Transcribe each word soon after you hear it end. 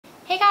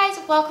Hey guys,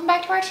 welcome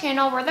back to our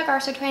channel. We're the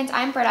Garso Twins.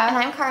 I'm Britta. And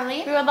I'm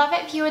Carly. We would love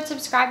it if you would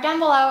subscribe down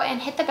below and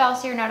hit the bell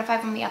so you're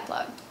notified when we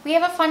upload. We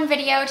have a fun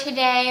video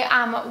today.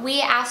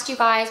 We asked you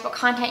guys what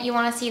content you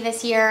want to see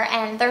this year,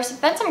 and there's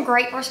been some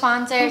great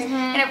responses,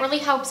 and it really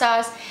helps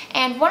us.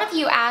 And one of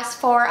you asked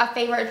for a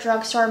favorite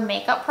drugstore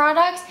makeup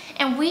products,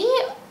 and we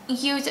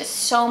use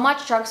so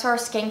much drugstore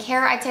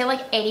skincare. I'd say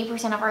like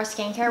 80% of our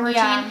skincare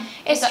routine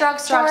is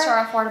drugstore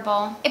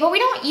affordable. But we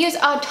don't use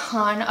a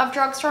ton of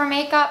drugstore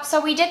makeup,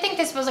 so we did think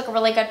this was like a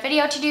really good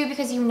video to do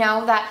because you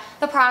know that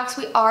the products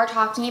we are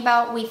talking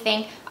about we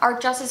think are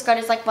just as good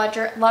as like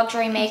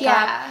luxury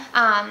makeup.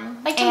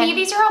 Like to me,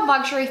 these are all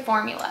luxury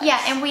formulas.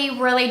 Yeah, and we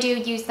really do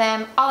use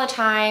them all the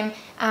time,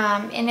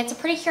 and it's a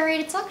pretty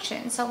curated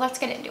selection, so let's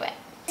get into it.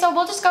 So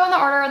we'll just go in the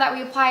order that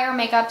we apply our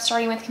makeup,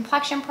 starting with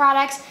complexion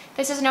products.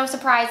 This is no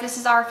surprise, this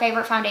is our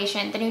favorite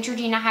foundation, the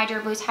Neutrogena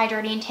Hydro Boost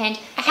Hydrating Tint.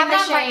 I have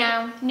that right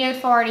now, Nude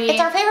 40. It's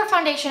our favorite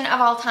foundation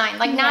of all time.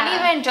 Like not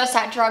even just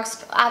at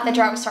the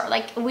drugstore.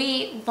 Like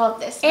we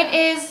love this stuff. It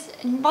is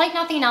like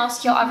nothing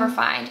else you'll ever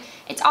find.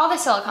 It's all the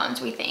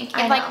silicones, we think.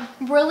 It like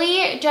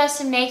really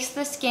just makes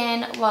the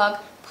skin look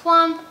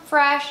plump,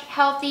 fresh,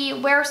 healthy,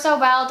 wears so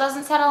well,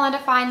 doesn't settle into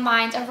fine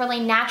lines, a really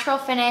natural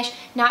finish,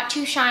 not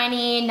too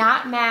shiny,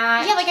 not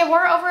matte. Yeah, like I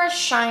wore over a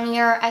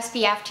shinier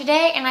SPF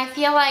today, and I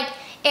feel like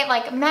it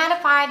like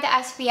mattified the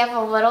SPF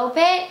a little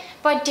bit,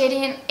 but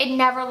it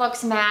never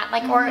looks matte,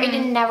 like, or it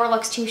never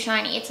looks too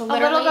shiny. It's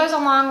literally, a little goes a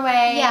long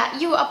way. Yeah,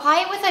 you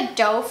apply it with a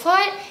doe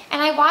foot,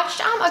 and I watched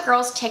a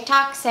girl's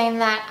TikTok saying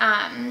that,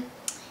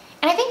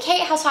 and I think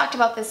Kate has talked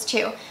about this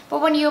too,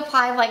 but when you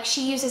apply, like,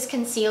 she uses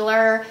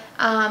concealer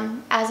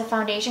as a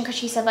foundation because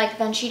she said, like,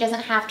 then she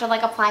doesn't have to,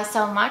 like, apply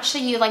so much, so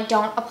you, like,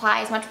 don't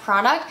apply as much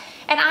product.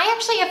 And I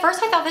actually, at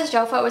first I thought this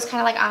doe foot was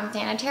kind of, like,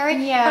 unsanitary,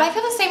 but I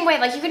feel the same way.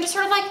 Like, you can just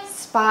sort of, like,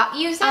 spot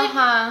use it.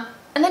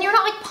 And then you're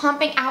not, like,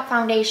 pumping out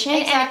foundation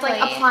and it's,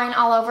 like, applying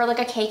all over, like,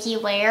 a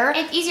cakey layer.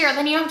 It's easier.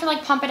 Then you don't have to,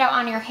 like, pump it out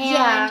on your hand.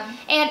 Yeah.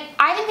 And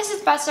I think this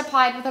is best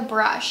applied with a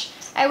brush.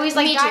 I always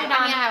like dot it on,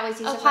 I always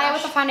use apply it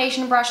with a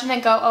foundation brush and then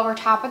go over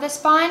top of the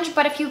sponge.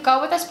 But if you go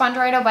with a sponge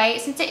right away,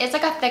 since it is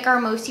like a thicker,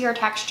 moussier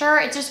texture,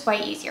 it's just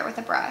way easier with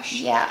a brush.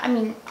 Yeah, I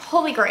mean,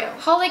 holy grail.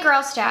 Holy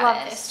grail status.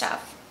 Love this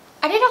stuff.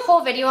 I did a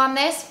whole video on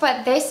this,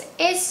 but this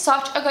is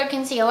such a good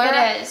concealer.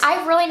 It is.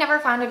 I've really never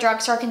found a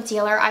drugstore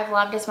concealer I've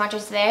loved as much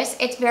as this.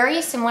 It's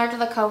very similar to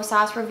the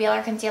Kosas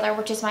Revealer Concealer,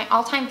 which is my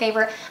all-time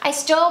favorite. I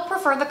still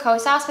prefer the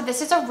Kosas, but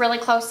this is a really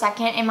close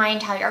second in my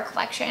entire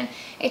collection.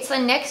 It's the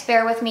NYX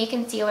Bare With Me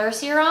Concealer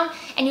Serum,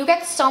 and you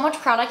get so much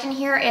product in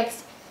here.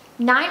 It's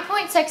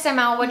 9.6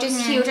 ml, which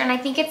is huge, and I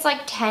think it's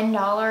like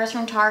 $10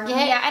 from Target.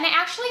 Yeah, and I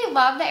actually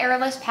love the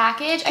airless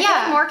package. I feel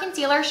like more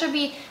concealer should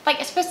be,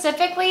 like,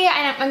 specifically,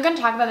 and I'm going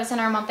to talk about this in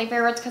our monthly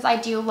favorites because I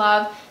do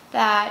love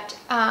that,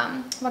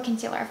 what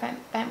concealer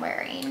I've been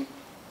wearing.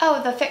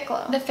 Oh, the Fit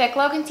Glow. The Fit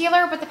Glow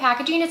concealer, but the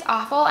packaging is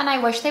awful, and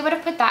I wish they would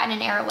have put that in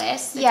an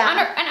airless. It's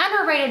an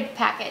underrated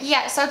package.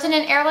 Yeah, so it's in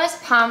an airless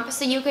pump,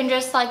 so you can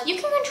just, like, you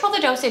can control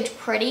the dosage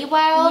pretty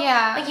well.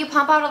 Yeah. Like, you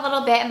pump out a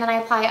little bit, and then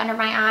I apply it under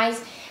my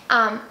eyes.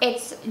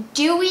 It's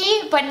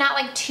dewy, but not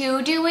like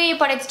too dewy,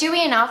 but it's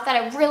dewy enough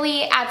that it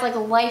really adds like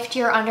life to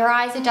your under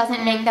eyes. It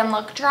doesn't make them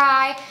look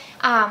dry.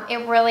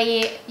 It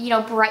really, you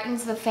know,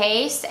 brightens the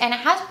face, and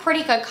it has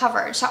pretty good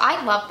coverage. So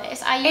I love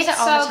this. I use it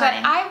all the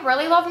time. I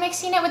really love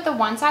mixing it with the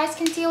One Size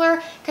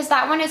concealer because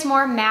that one is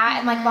more matte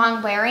and like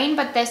long wearing,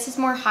 but this is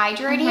more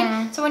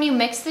hydrating. So when you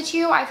mix the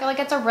two, I feel like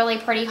it's a really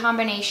pretty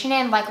combination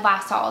and like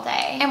lasts all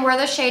day. And we're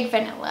the shade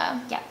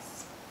Vanilla. Yes.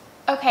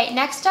 Okay,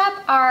 next up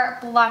are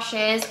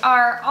blushes.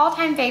 Our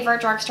all-time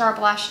favorite drugstore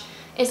blush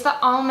is the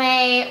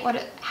Almay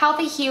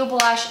Healthy Hue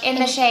blush in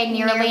the shade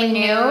Nearly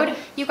Nude.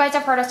 You guys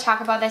have heard us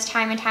talk about this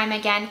time and time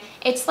again.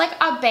 It's like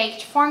a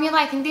baked formula.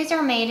 I think these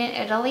are made in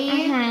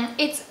Italy.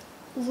 It's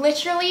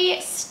literally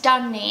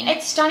stunning.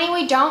 It's stunning.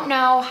 We don't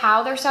know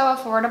how they're so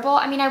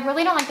affordable. I mean, I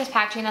really don't like this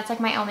packaging. That's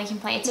like my only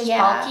complaint. It's just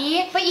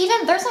bulky. But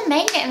even there's a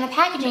magnet in the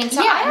packaging,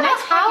 so I don't know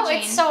how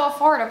it's so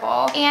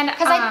affordable. And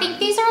because I think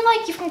these are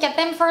like, you can get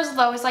them for as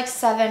low as like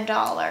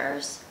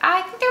 $7.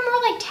 I think they're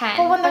more like 10.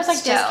 But when there's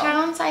like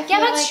discounts, I feel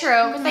like, that's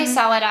true, because they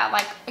sell it at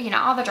like, you know,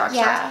 all the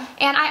drugstores.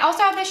 And I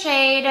also have the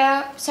shade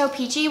So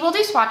Peachy. We'll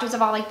do swatches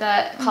of all like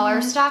the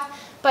color stuff.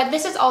 But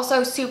this is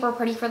also super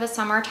pretty for the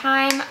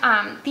summertime.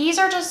 These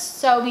are just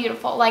so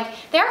beautiful. Like,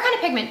 they're kind of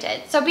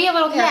pigmented, so be a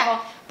little careful.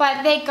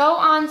 But they go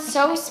on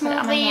so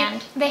smoothly.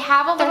 They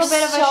have a little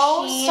bit of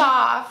a sheen.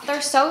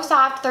 They're so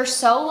soft. They're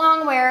so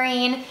long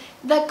wearing.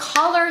 The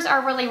colors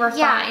are really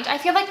refined. I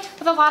feel like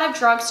with a lot of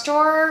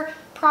drugstore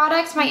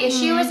products, my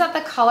issue is that the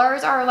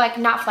colors are like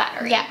not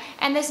flattering.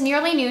 And this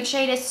Nearly Nude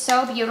shade is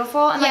so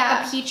beautiful, and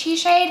like the peachy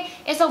shade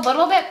is a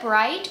little bit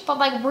bright, but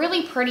like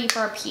really pretty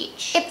for a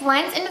peach. It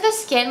blends into the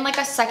skin like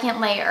a second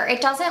layer.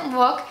 It doesn't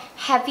look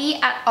heavy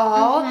at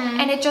all,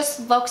 and it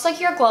just looks like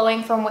you're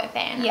glowing from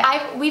within.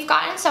 We've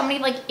gotten so many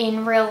like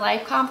in real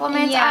life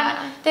compliments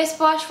on this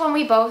blush when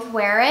we both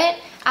wear it.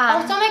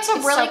 Also makes a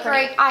really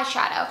great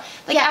eyeshadow.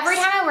 Like every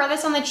time I wear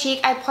this on the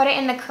cheek, I put it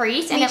in the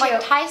crease, and it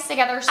like ties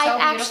together so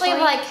beautifully. I've actually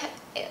like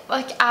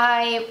like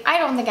I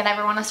don't think I'd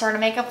ever want to start a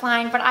makeup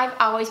line, but I've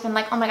always been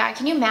like, oh my god,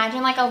 can you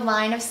imagine like a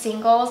line of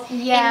singles in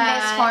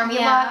this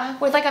formula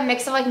with like a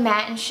mix of like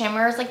matte and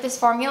shimmers? Like this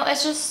formula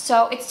is just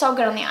it's so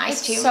good on the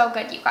eyes too. So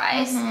good, you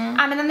guys.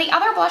 And then the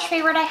other blush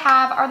favorite I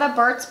have are the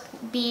Burt's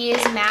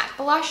Bees matte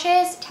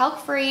blushes, talc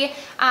free.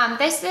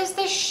 This is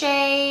the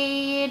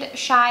shade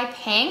Shy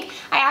Pink.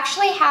 I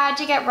actually had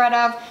to get rid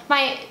of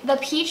the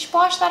peach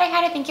blush that I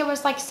had. I think it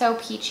was like So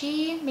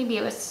Peachy. Maybe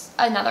it was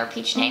another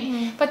peach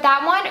name. But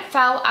that one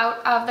fell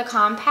out of the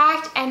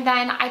compact, and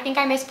then I think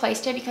I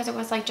misplaced it because it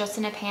was like just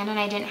in a pan and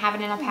I didn't have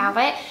it in a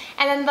palette.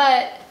 And then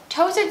the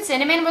Toasted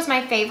Cinnamon was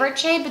my favorite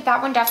shade, but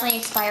that one definitely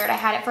expired. I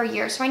had it for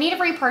years, so I need to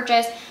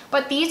repurchase.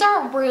 But these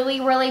are really,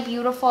 really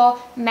beautiful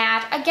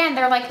matte. Again,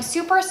 they're like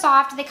super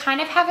soft. They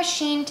kind of have a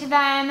sheen to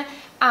them.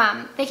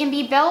 They can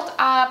be built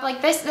up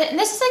like this.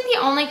 This is like the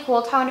only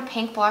cool toned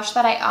pink blush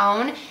that I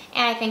own, and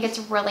I think it's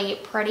really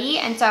pretty,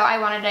 and so I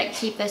wanted to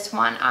keep this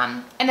one.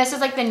 And this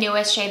is like the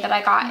newest shade that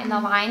I got in the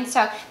line.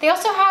 So they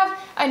also have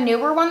a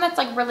newer one that's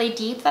like really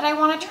deep that I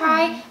want to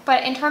try.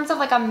 But in terms of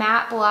like a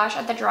matte blush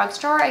at the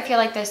drugstore, I feel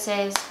like this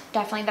is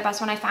definitely the best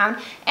one I found.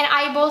 And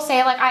I will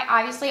say, like, I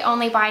obviously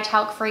only buy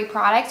talc-free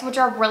products, which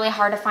are really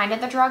hard to find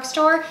at the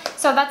drugstore.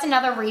 So that's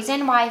another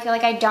reason why I feel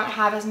like I don't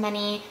have as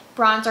many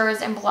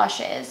bronzers and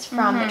blushes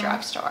from the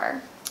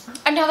drugstore.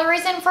 Another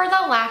reason for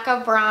the lack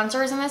of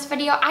bronzers in this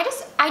video,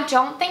 I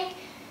don't think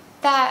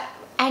that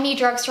any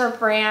drugstore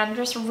brand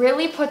just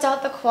really puts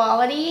out the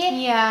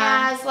quality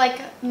as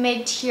like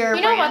mid-tier.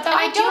 You know what though?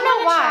 I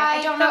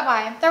don't know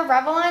why. The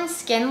Revlon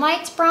Skin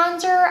Lights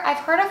bronzer, I've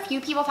heard a few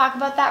people talk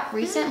about that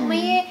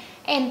recently.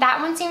 And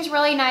that one seems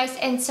really nice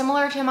and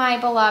similar to my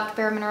beloved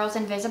Bare Minerals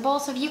Invisible.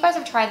 So if you guys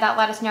have tried that,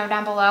 let us know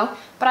down below.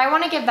 But I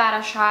want to give that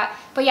a shot.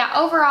 But yeah,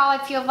 overall,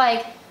 I feel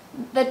like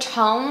the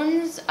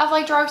tones of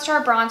like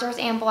drugstore bronzers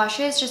and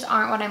blushes just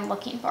aren't what I'm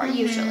looking for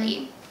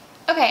usually.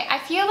 Okay, I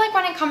feel like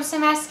when it comes to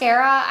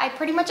mascara, I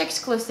pretty much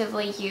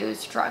exclusively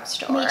use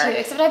drugstore. Me too,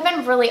 except I've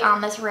been really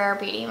on this Rare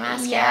Beauty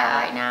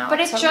mascara right now.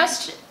 But it's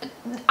just,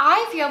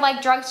 I feel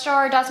like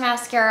drugstore does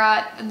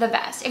mascara the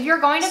best. If you're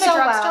going to the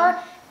drugstore,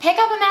 pick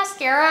up a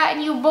mascara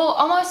and you will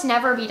almost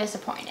never be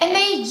disappointed. And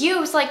they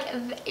use,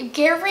 like,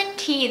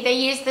 guaranteed, they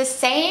use the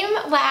same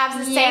labs,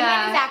 the same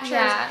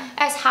manufacturers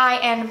as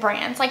high-end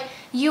brands. Like,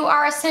 you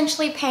are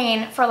essentially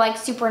paying for, like,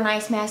 super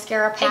nice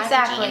mascara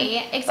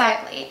packaging.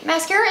 Exactly. But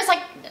mascara is,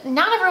 like,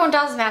 not everyone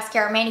does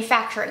mascara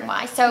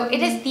manufacturing-wise, so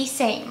it is the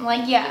same.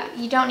 Like,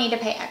 you don't need to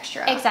pay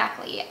extra.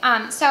 Exactly.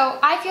 So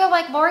I feel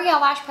like L'Oreal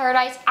Lash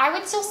Paradise, I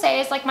would still say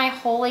is, like, my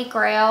holy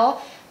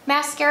grail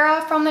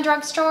mascara from the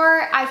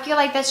drugstore. I feel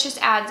like this just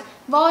adds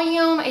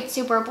volume. It's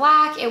super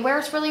black. It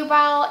wears really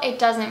well. It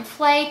doesn't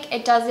flake.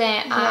 It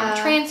doesn't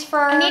transfer.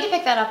 I need to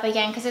pick that up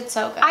again because it's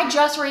so good. I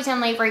just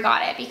recently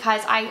re-got it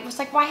because I was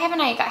like, why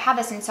haven't I had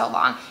this in so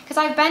long? Because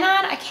I've been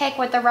on a kick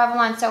with the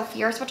Revlon So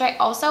Fierce, which I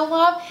also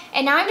love,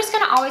 and now I'm just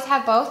going to always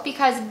have both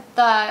because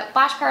the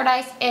Lash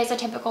Paradise is a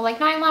typical like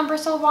nylon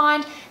bristle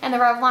wand, and the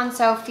Revlon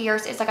So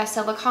Fierce is like a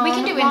silicone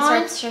wand. We can do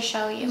inserts to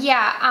show you.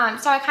 Yeah,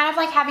 so I kind of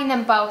like having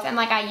them both, and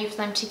like I use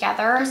them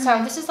together.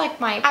 So this is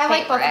like my favorite. I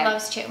like both of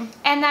those too.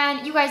 And then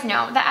you guys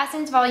know the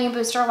Essence Volume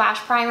Booster Lash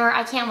Primer.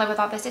 I can't live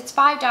without this. It's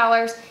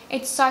 $5.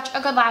 It's such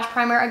a good lash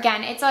primer.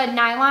 Again, it's a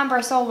nylon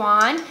bristle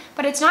wand,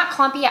 but it's not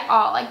clumpy at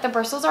all. Like the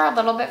bristles are a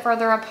little bit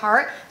further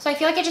apart, so I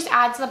feel like it just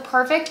adds the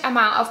perfect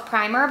amount of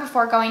primer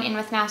before going in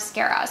with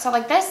mascara. So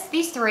like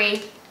these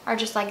three are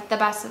just like the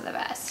best of the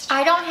best.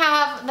 I don't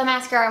have the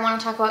mascara I want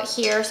to talk about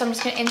here, so I'm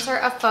just going to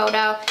insert a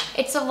photo.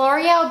 It's the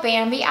L'Oreal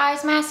Bambi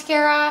Eyes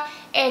Mascara.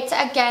 It's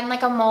again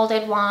like a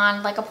molded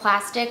wand, like a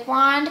plastic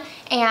wand,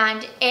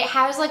 and it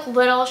has like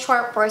little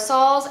short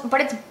bristles,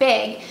 but it's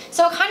big.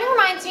 So it kind of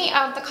reminds me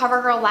of the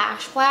CoverGirl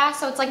Lash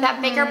Blast. So it's like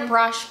that bigger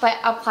brush, but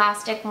a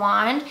plastic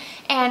wand.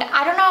 And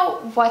I don't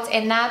know what's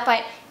in that,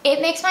 but it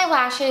makes my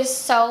lashes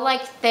so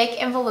like thick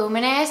and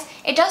voluminous.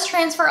 It does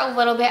transfer a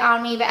little bit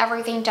on me, but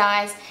everything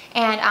does.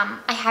 And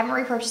I haven't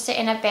repurchased it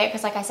in a bit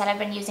because like I said, I've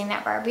been using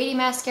that Rare Beauty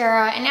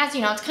mascara. And as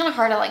you know, it's kind of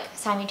hard to like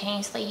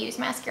simultaneously use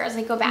mascaras.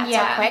 They go bad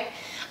so quick.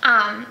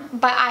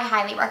 But I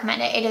highly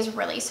recommend it. It is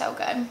really so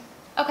good.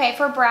 Okay,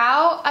 for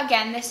brow,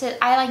 again,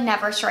 I like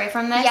never stray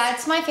from this. Yeah,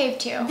 it's my fave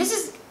too. This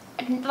is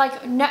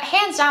like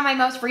hands down my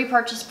most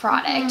repurchased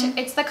product.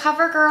 It's the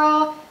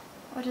CoverGirl,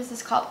 what is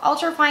this called?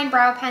 Ultra Fine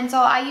Brow Pencil.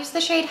 I use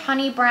the shade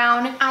Honey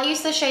Brown. I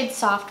use the shade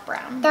Soft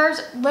Brown.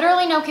 There's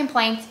literally no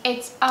complaints.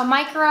 It's a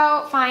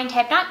micro fine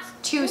tip, not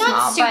too small,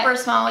 not super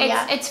small,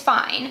 it's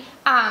fine.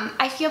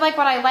 I feel like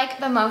what I like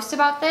the most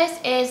about this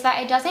is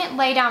that it doesn't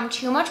lay down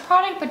too much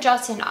product, but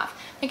just enough.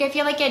 Like I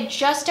feel like it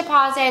just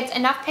deposits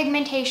enough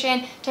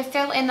pigmentation to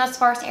fill in the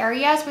sparse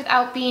areas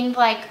without being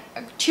like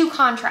too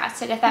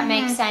contrasted, if that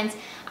makes sense.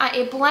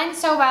 It blends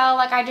so well.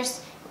 Like I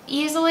just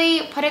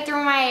easily put it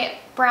through my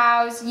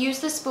brows, use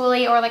the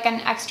spoolie or like an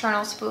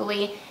external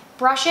spoolie,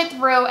 brush it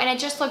through, and it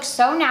just looks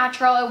so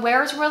natural. It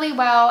wears really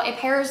well. It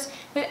pairs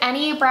with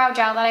any brow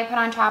gel that I put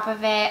on top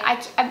of it.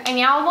 I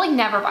mean, I'll like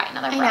never buy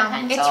another brow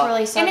pencil. It's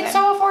really so good. And it's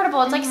so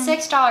affordable. It's like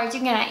 $6. You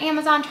can get it at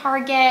Amazon,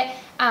 Target.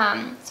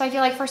 So I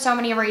feel like for so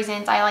many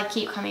reasons, I like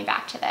keep coming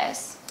back to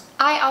this.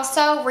 I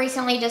also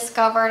recently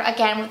discovered,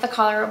 again with the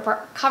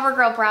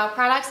CoverGirl brow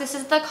products, this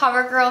is the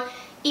CoverGirl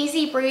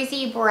Easy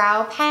Breezy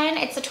Brow Pen.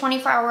 It's a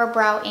 24-hour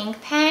brow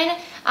ink pen.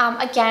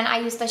 Again, I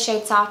use the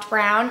shade Soft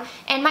Brown.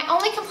 And my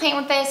only complaint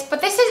with this,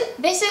 but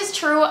this is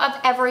true of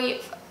every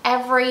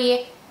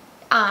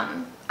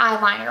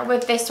eyeliner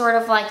with this sort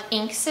of like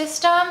ink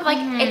system. Like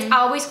it's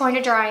always going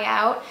to dry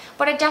out,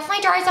 but it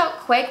definitely dries out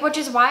quick, which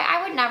is why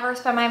I would never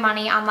spend my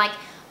money on like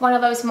one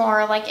of those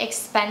more like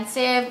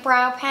expensive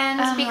brow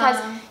pens because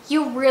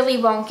you really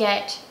won't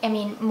get, I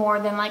mean, more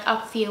than like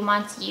a few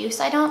months use,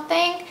 I don't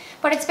think.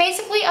 But it's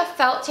basically a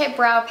felt tip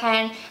brow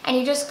pen, and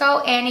you just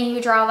go in and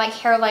you draw like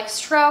hair-like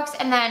strokes,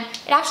 and then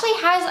it actually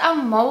has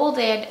a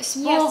molded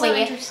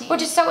spoolie,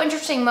 which is so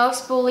interesting.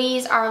 Most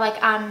spoolies are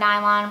like on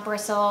nylon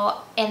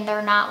bristle, and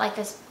they're not like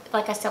this,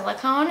 like a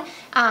silicone,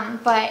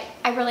 but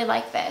I really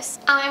like this.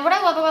 And what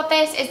I love about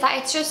this is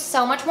that it's just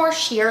so much more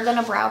sheer than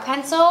a brow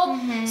pencil.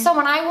 So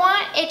when I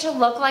want it to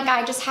look like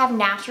I just have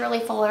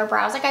naturally fuller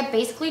brows, like I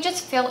basically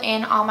just fill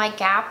in all my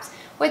gaps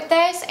with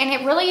this, and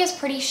it really is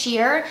pretty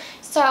sheer.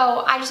 So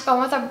I just go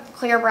in with a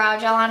clear brow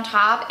gel on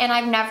top, and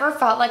I've never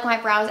felt like my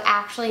brows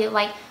actually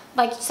like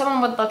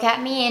someone would look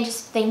at me and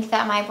just think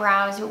that my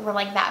brows were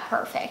like that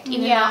perfect.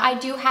 Even though I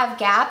do have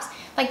gaps,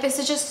 like this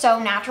is just so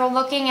natural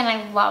looking, and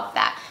I love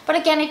that. But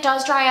again, it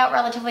does dry out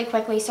relatively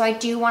quickly, so I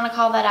do want to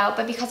call that out,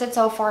 but because it's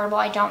so affordable,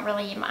 I don't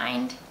really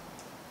mind.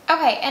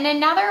 Okay, and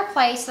another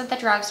place that the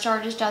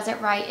drugstore just does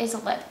it right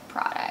is lip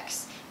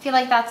products. I feel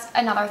like that's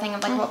another thing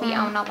of like what we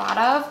own a lot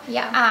of.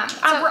 Yeah.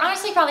 So we're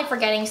honestly probably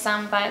forgetting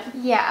some, but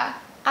yeah.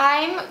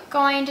 I'm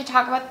going to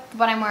talk about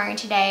what I'm wearing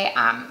today.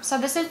 So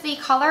this is the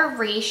Color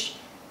Riche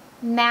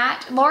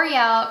Matte,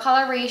 L'Oreal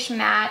Color Riche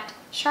Matte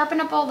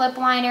Sharpenable Lip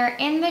Liner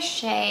in the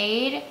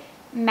shade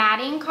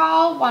Matting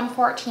Call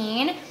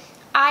 114.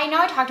 I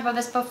know I talked about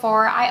this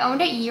before. I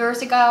owned it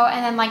years ago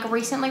and then like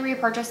recently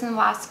repurchased in the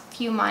last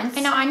few months.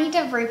 I know, I need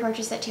to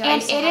repurchase it too.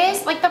 And it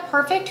is like the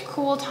perfect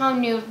cool tone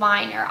nude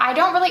liner. I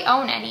don't really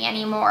own any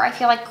anymore. I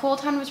feel like cool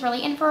tone was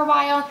really in for a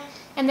while.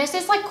 And this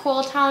is like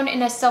cool tone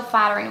in a still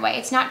flattering way.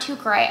 It's not too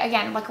gray.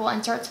 Again, like we'll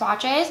insert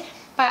swatches.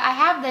 But I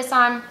have this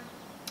on.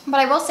 But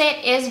I will say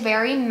it is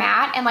very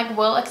matte and like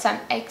will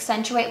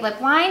accentuate lip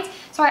lines.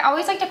 So I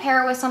always like to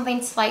pair it with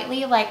something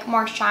slightly like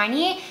more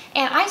shiny.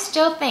 And I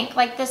still think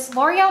like this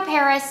L'Oreal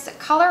Paris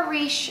Color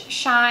Riche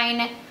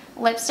Shine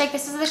lipstick,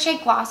 this is the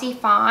shade Glossy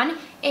Fawn,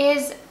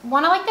 is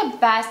one of like the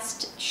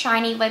best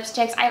shiny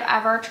lipsticks I've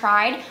ever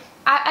tried.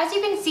 As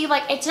you can see,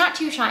 like it's not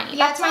too shiny.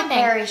 That's my thing.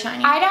 Very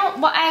shiny.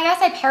 Well, I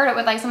guess I paired it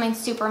with like something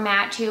super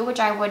matte too,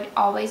 which I would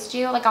always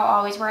do. Like I'll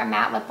always wear a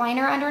matte lip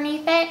liner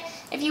underneath it.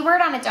 If you wear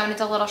it on its own, it's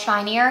a little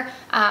shinier.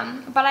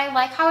 But I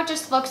like how it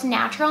just looks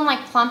natural and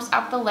like plumps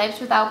up the lips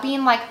without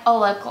being like a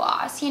lip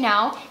gloss, you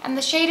know? And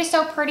the shade is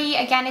so pretty.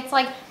 Again, it's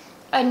like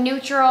a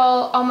neutral,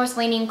 almost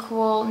leaning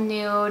cool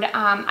nude.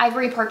 I've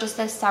repurchased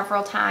this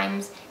several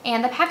times,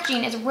 and the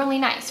packaging is really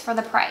nice for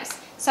the price.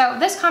 So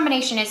this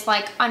combination is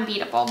like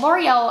unbeatable.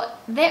 L'Oreal,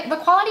 the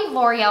quality of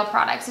L'Oreal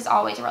products is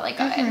always really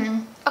good.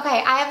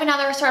 Okay, I have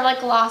another sort of like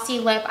glossy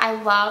lip I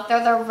love.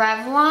 They're the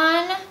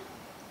Revlon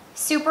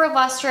Super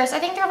Lustrous. I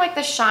think they're like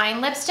the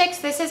Shine lipsticks.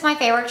 This is my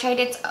favorite shade.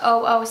 It's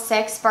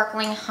 006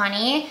 Sparkling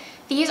Honey.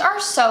 These are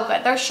so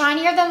good. They're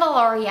shinier than the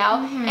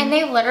L'Oreal, and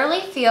they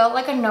literally feel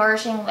like a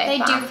nourishing lip balm. They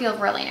do feel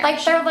really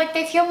nourishing.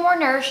 They feel more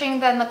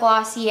nourishing than the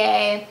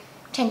Glossier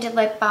tinted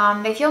lip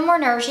balm. They feel more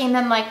nourishing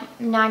than like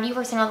 90%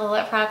 of the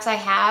lip products I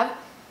have.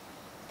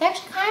 They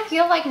actually kind of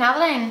feel like, now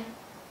that I'm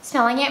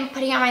smelling it and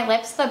putting it on my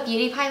lips, the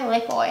Beauty Pie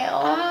lip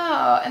oil.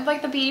 Oh, and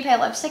like the Beauty Pie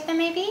lipstick then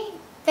maybe?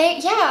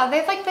 They have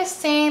like the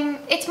same,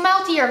 it's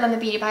meltier than the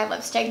Beauty Pie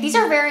lipstick. These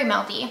are very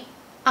melty.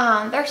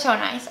 They're so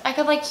nice. I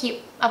could like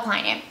keep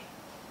applying it.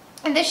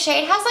 And this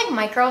shade has like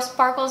micro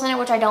sparkles in it,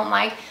 which I don't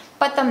like,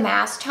 but the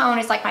mask tone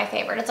is like my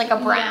favorite. It's like a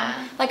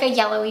brown, like a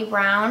yellowy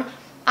brown.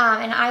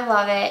 And I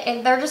love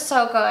it. They're just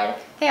so good.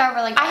 They are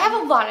really good. I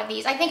have a lot of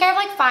these. I think I have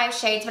like 5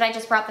 shades, but I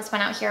just brought this one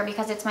out here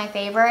because it's my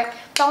favorite.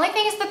 The only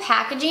thing is the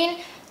packaging.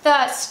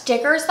 The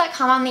stickers that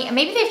come on the,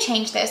 maybe they've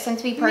changed this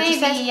since we purchased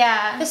this.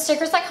 Yeah. The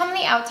stickers that come on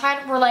the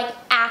outside were like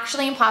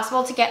actually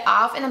impossible to get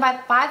off. And then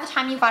by the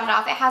time you got it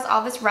off, it has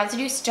all this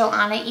residue still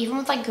on it, even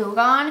with like Goo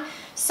Gone.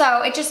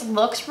 So it just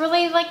looks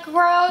really like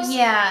gross.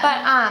 Yeah.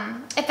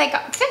 But if they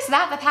fix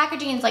that, the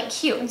packaging is like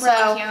cute. It's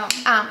really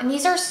cute. And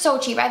these are so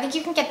cheap. I think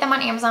you can get them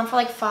on Amazon for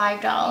like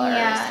 $5.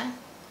 Yeah.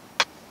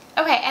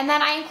 Okay, and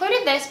then I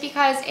included this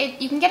because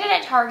you can get it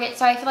at Target,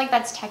 so I feel like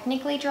that's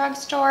technically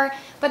drugstore.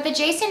 But the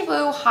Jason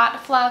Wu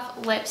Hot Fluff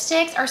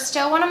lipsticks are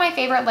still one of my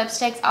favorite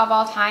lipsticks of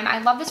all time. I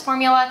love this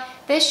formula.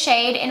 This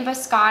shade in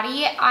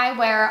Biscotti, I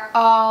wear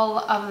all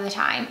of the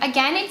time.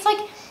 Again, it's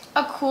like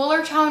a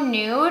cooler tone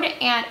nude,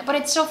 but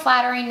it's still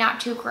flattering,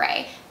 not too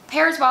gray.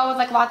 pairs well with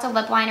like lots of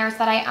lip liners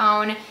that I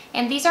own,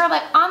 and these are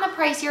like on the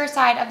pricier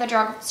side of the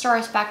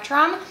drugstore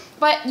spectrum,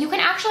 but you can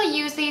actually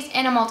use these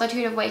in a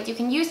multitude of ways. You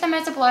can use them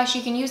as a blush,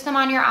 you can use them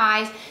on your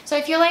eyes, so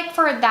I feel like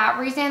for that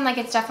reason, like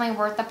it's definitely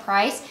worth the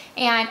price.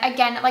 And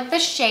again, like the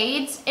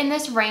shades in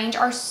this range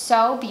are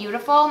so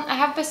beautiful. I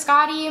have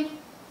Biscotti,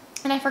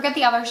 and I forget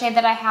the other shade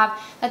that I have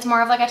that's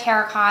more of like a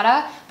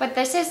terracotta, but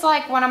this is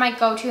like one of my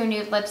go-to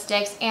nude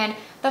lipsticks, and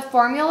the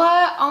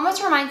formula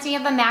almost reminds me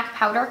of the MAC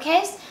Powder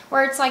Kiss,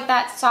 where it's like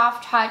that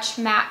soft touch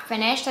matte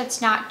finish that's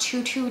not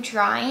too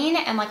drying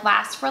and like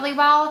lasts really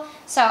well.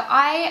 So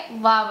I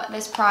love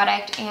this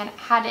product and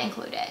had to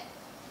include it.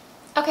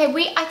 Okay,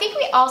 I think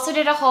we also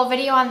did a whole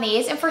video on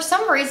these, and for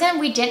some reason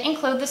we didn't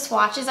include the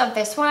swatches of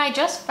this one. I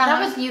just found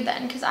that was you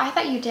then, because I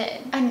thought you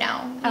did.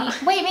 No.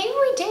 Wait, maybe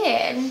we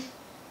did.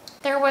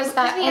 There was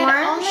that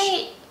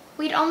orange.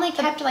 We'd only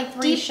kept like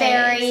 3 deep shades.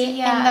 berry,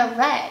 Yeah. and the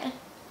red.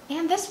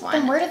 And this one.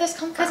 Then where did this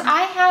come from? Because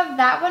I have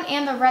that one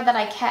and the red that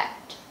I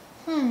kept.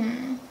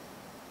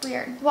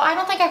 Weird. Well, I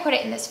don't think I put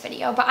it in this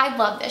video, but I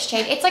love this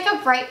shade. It's like a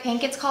bright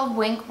pink. It's called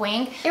Wink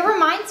Wink. It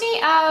reminds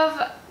me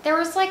of, there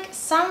was like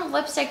some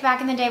lipstick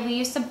back in the day we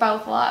used to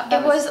both love.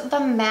 It was the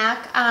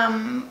MAC,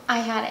 I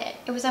had it.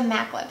 It was a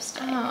MAC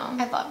lipstick. Oh.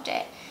 I loved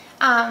it.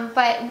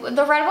 But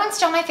the red one's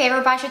still my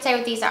favorite, but I should say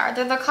what these are.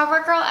 They're the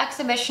CoverGirl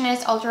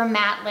Exhibitionist Ultra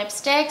Matte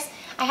Lipsticks.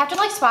 I have to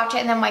like swatch it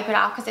and then wipe it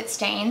off because it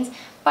stains.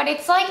 But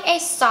it's like a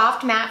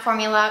soft matte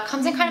formula. It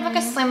comes in kind of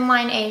like a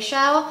slimline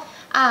A-shell.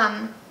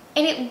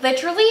 And it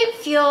literally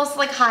feels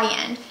like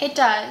high-end. It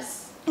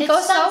does. It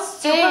goes so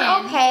super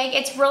opaque.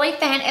 It's really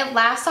thin. It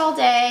lasts all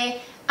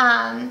day.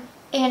 And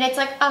it's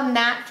like a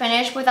matte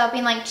finish without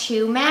being like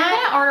too matte.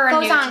 I'm gonna order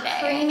a nude nude today.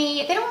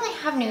 creamy. They don't really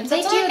have nudes.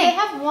 They do. They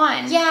have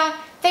one. Yeah.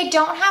 They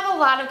don't have a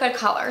lot of good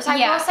colors. I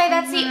will say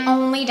that's the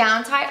only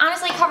downside.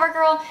 Honestly,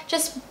 CoverGirl,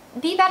 just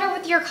be better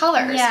with your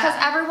colors, because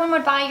everyone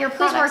would buy your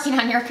products. Who's working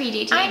on your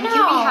PD team? I know.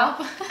 Can we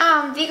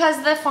help?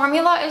 Because the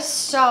formula is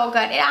so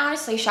good. It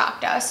honestly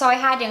shocked us, so I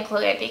had to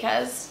include it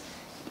because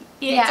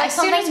it's like as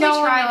soon something as no we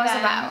one tried knows them.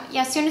 about.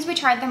 Yeah, as soon as we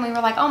tried them, we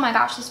were like, oh my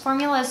gosh, this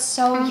formula is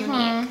so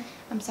unique.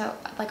 I'm so,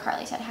 like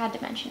Carly said, I had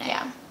to mention it.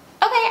 Yeah.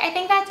 Okay, I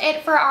think that's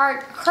it for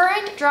our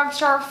current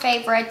drugstore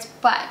favorites,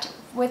 but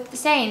with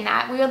saying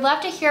that, we would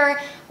love to hear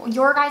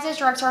your guys'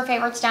 drugstore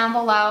favorites down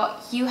below.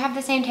 You have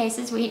the same taste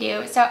as we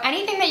do, so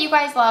anything that you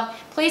guys love,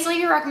 please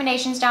leave your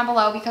recommendations down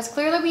below, because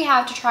clearly we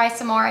have to try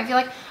some more. I feel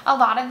like a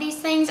lot of these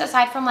things,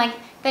 aside from like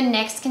the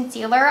NYX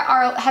concealer,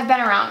 have been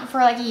around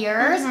for like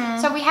years,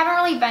 so we haven't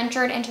really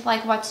ventured into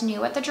like what's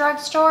new at the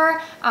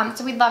drugstore,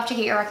 so we'd love to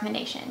get your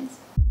recommendations.